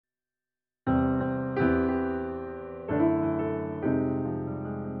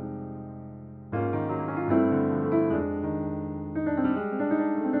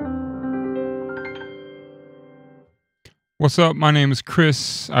What's up? My name is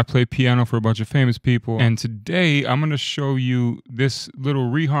Chris. I play piano for a bunch of famous people. And today I'm going to show you this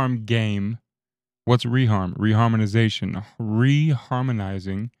little reharm game. What's reharm? Reharmonization.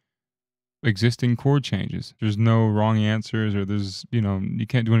 Reharmonizing existing chord changes. There's no wrong answers or you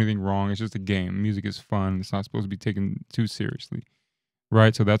can't do anything wrong. It's just a game. Music is fun. It's not supposed to be taken too seriously.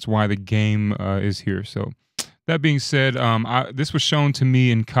 Right? So that's why the game is here. So that being said, this was shown to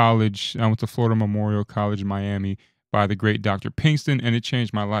me in college. I went to Florida Memorial College in Miami by the great Dr. Pinkston, and it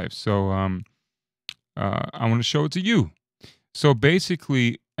changed my life. So I want to show it to you. So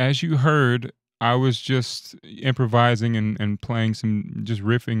basically, as you heard, I was just improvising and playing just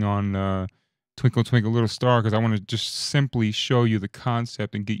riffing on Twinkle Twinkle Little Star, because I want to just simply show you the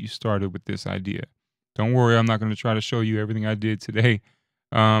concept and get you started with this idea. Don't worry, I'm not going to try to show you everything I did today,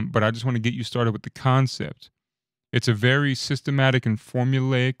 but I just want to get you started with the concept. It's a very systematic and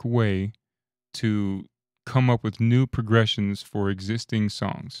formulaic way to come up with new progressions for existing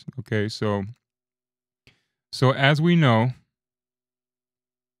songs. Okay, so as we know,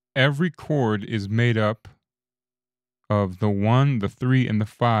 every chord is made up of the 1, the 3, and the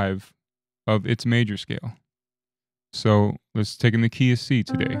 5 of its major scale. So let's take in the key of C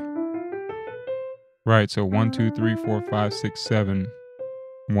today. Right, so 1, 2, 3, 4, 5, 6, 7,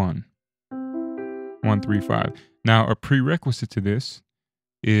 1. 1, 3, 5. Now, a prerequisite to this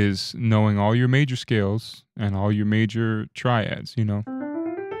is knowing all your major scales and all your major triads, you know.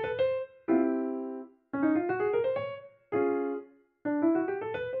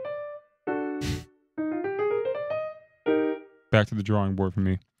 Back to the drawing board for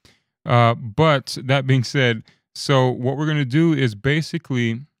me. But that being said, so what we're going to do is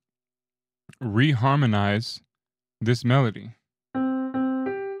basically reharmonize this melody.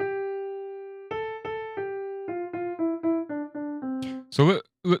 So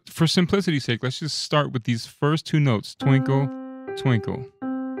for simplicity's sake, let's just start with these first two notes, twinkle, twinkle,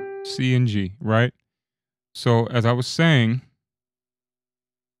 C and G, right? So as I was saying,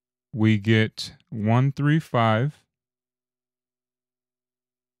 we get 1, 3, 5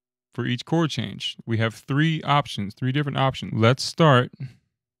 for each chord change. We have three different options. Let's start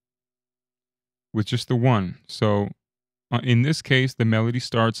with just the 1. So in this case, the melody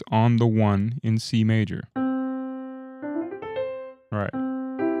starts on the 1 in C major. Right.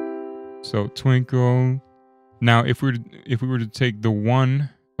 So twinkle. Now, if we were to take the 1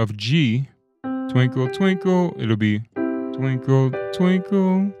 of G, twinkle, twinkle, it'll be twinkle,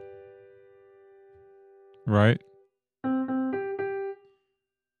 twinkle. Right.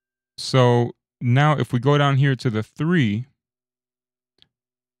 So now, if we go down here to the 3,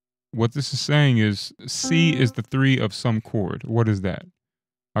 what this is saying is C is the 3 of some chord. What is that?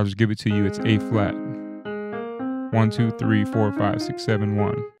 I'll just give it to you. It's A flat. 1, 2, 3, 4, 5, 6, 7,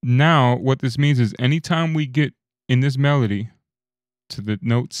 1. Now, what this means is anytime we get in this melody to the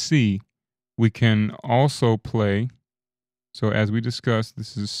note C, we can also play. So as we discussed,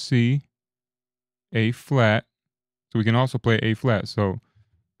 this is C, A flat. So we can also play A flat. So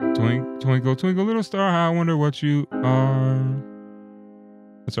twinkle, twinkle, little star, how I wonder what you are.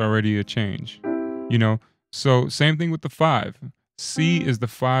 That's already a change, you know. So same thing with the 5. C is the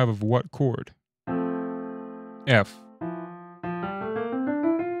 5 of what chord? F.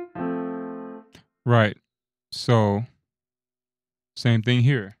 Right. So, same thing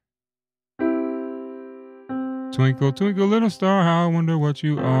here. Twinkle, twinkle, little star, how I wonder what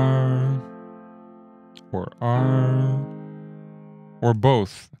you are. Or are. Or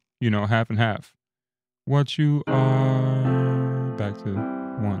both. You know, half and half. What you are. Back to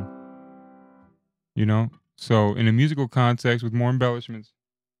 1. You know? So, in a musical context with more embellishments.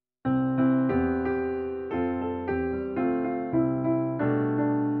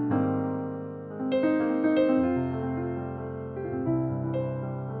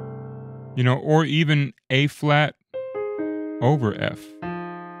 You know, or even A flat over F,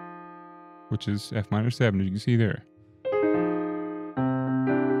 which is F minor 7, as you can see there.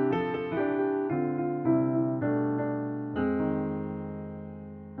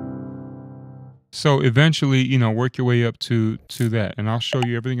 So eventually, you know, work your way up to that, and I'll show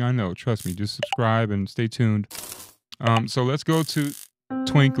you everything I know. Trust me, just subscribe and stay tuned. So let's go to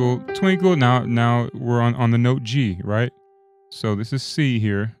twinkle, twinkle. Now we're on the note G, right? So this is C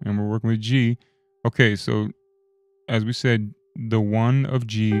here, and we're working with G. Okay, so as we said, the 1 of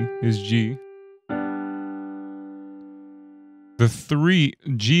G is G. The 3,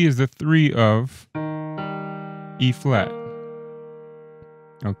 G is the 3 of E flat.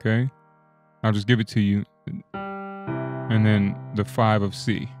 Okay, I'll just give it to you. And then the 5 of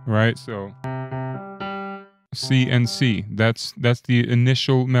C, right? So C and C, that's the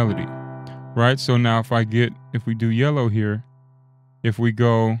initial melody, right? So now if I get if we do yellow here, if we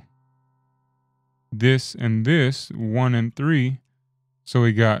go this and this, 1 and 3, so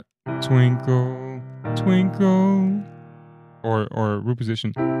we got twinkle, twinkle, or root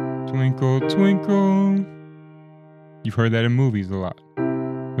position, twinkle, twinkle. You've heard that in movies a lot.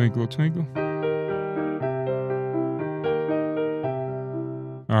 Twinkle, twinkle.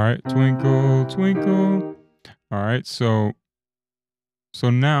 All right, twinkle, twinkle. All right, so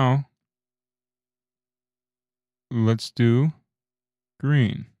now let's do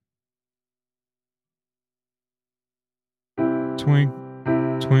green.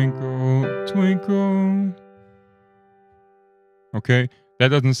 Twinkle, twinkle. Okay, that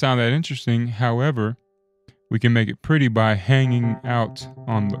doesn't sound that interesting. However, we can make it pretty by hanging out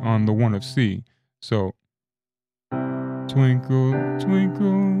on the one of C. So, twinkle,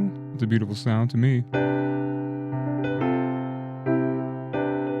 twinkle. It's a beautiful sound to me.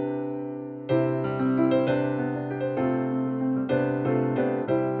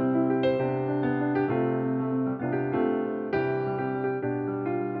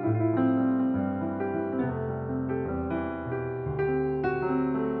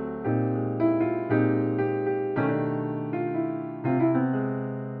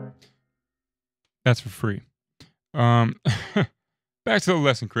 That's for free. Back to the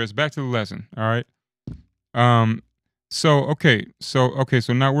lesson, Chris. Back to the lesson. All right.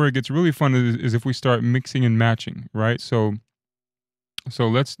 So now where it gets really fun is if we start mixing and matching, right? So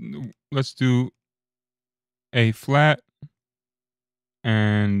let's do A flat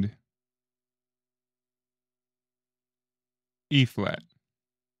and E flat.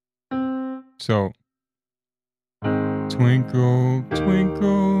 So twinkle,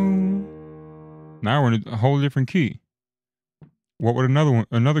 twinkle. Now we're in a whole different key. What would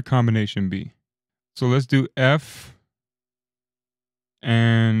another combination be? So let's do F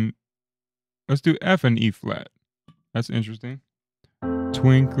and E flat. That's interesting.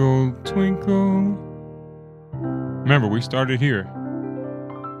 Twinkle, twinkle. Remember, we started here.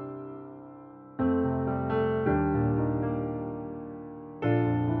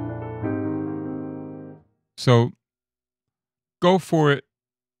 So go for it.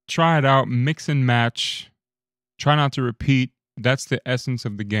 Try it out. Mix and match. Try not to repeat. That's the essence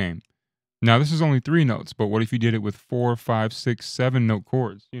of the game. Now, this is only 3 notes, but what if you did it with 4, 5, 6, 7 note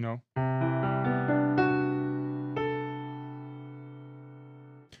chords, you know?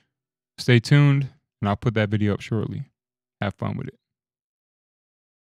 Stay tuned, and I'll put that video up shortly. Have fun with it.